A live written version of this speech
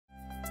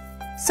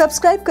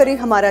Subscribe करें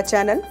हमारा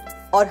channel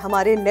और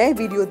हमारे नए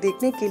वीडियो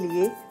देखने के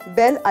लिए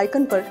बेल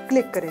आइकन पर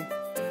क्लिक करें।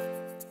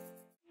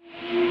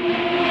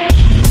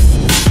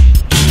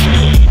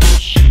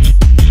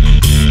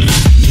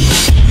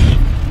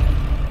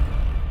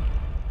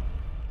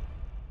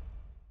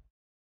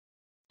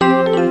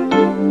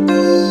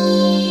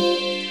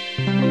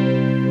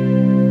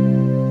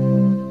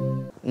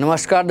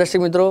 नमस्कार दर्शक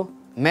मित्रों,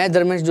 मैं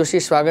धर्मेश जोशी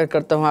स्वागत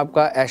करता हूं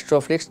आपका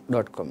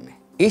astroflix.com में।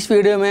 इस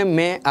वीडियो में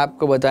मैं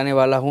आपको बताने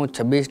वाला हूं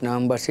 26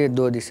 नवंबर से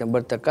 2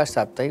 दिसंबर तक का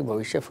साप्ताहिक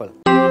भविष्यफल।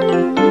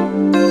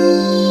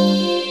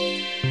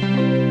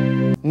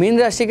 मीन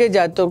राशि के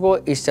जातकों को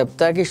इस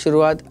सप्ताह की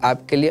शुरुआत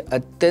आपके लिए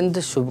अत्यंत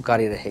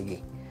शुभकारी रहेगी।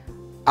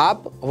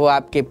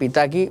 आपके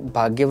पिता की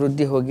भाग्य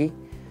वृद्धि होगी।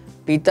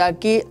 पिता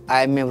की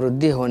आय में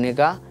वृद्धि होने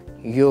का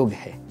योग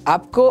है।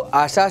 आपको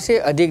आशा से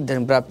अधिक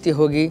धन प्राप्ति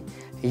होगी।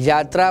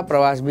 यात्रा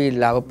प्रवास भी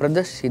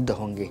लाभप्रद सिद्ध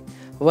होंगे।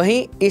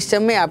 वहीं इस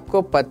समय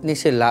आपको पत्नी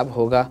से लाभ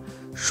होगा।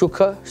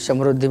 सुख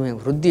समृद्धि में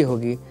वृद्धि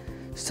होगी।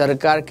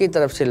 सरकार की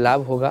तरफ से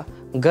लाभ होगा।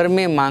 घर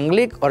में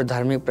मांगलिक और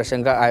धार्मिक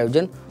प्रसंग का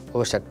आयोजन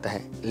हो सकता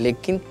है,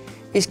 लेकिन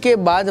इसके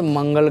बाद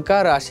मंगल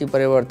का राशि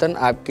परिवर्तन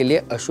आपके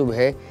लिए अशुभ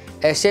है।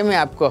 ऐसे में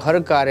आपको हर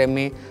कार्य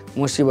में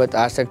मुसीबत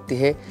आ सकती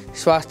है।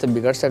 स्वास्थ्य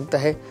बिगड़ सकता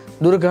है।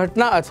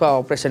 दुर्घटना अथवा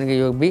ऑपरेशन के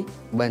योग भी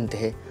बनते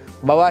हैं।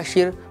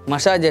 बवासीर,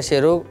 मसा जैसे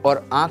रोग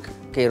और आँख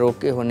के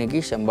रोग के होने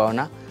की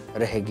संभावना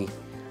रहेगी।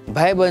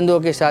 भाई बंधुओं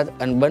के साथ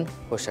अनबन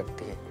हो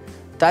सकती है।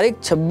 तारीख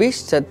 26,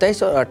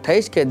 27 और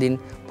 28 के दिन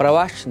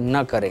प्रवास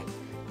न करें।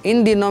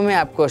 इन दिनों में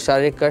आपको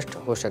शारीरिक कष्ट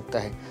हो सकता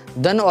है।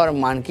 धन और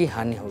मान की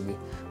हानि होगी।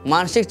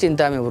 मानसिक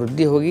चिंता में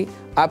वृद्धि होगी।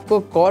 आपको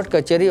कोर्ट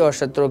कचहरी और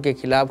शत्रुओं के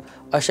खिलाफ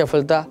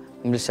असफलता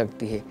मिल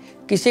सकती है।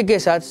 किसी के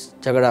साथ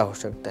झगड़ा हो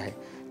सकता है।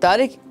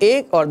 तारीख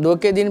 1 और 2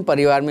 के दिन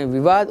परिवार में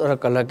विवाद और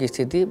कलह की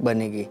स्थिति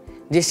बनेगी,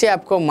 जिससे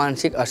आपको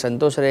मानसिक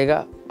असंतोष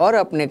रहेगा और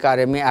अपने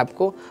कार्य में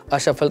आपको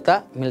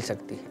असफलता मिल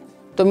सकती है।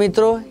 तो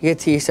मित्रों, ये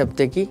थी इस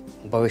हफ्ते की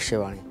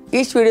भविष्यवाणी।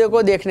 इस वीडियो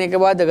को देखने के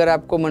बाद अगर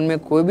आपको मन में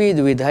कोई भी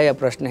दुविधा या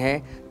प्रश्न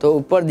है तो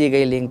ऊपर दी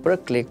गई लिंक पर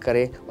क्लिक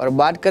करें और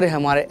बात करें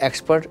हमारे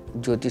एक्सपर्ट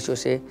ज्योतिषों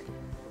से।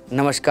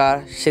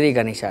 नमस्कार, श्री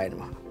गणेशाय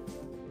नमः।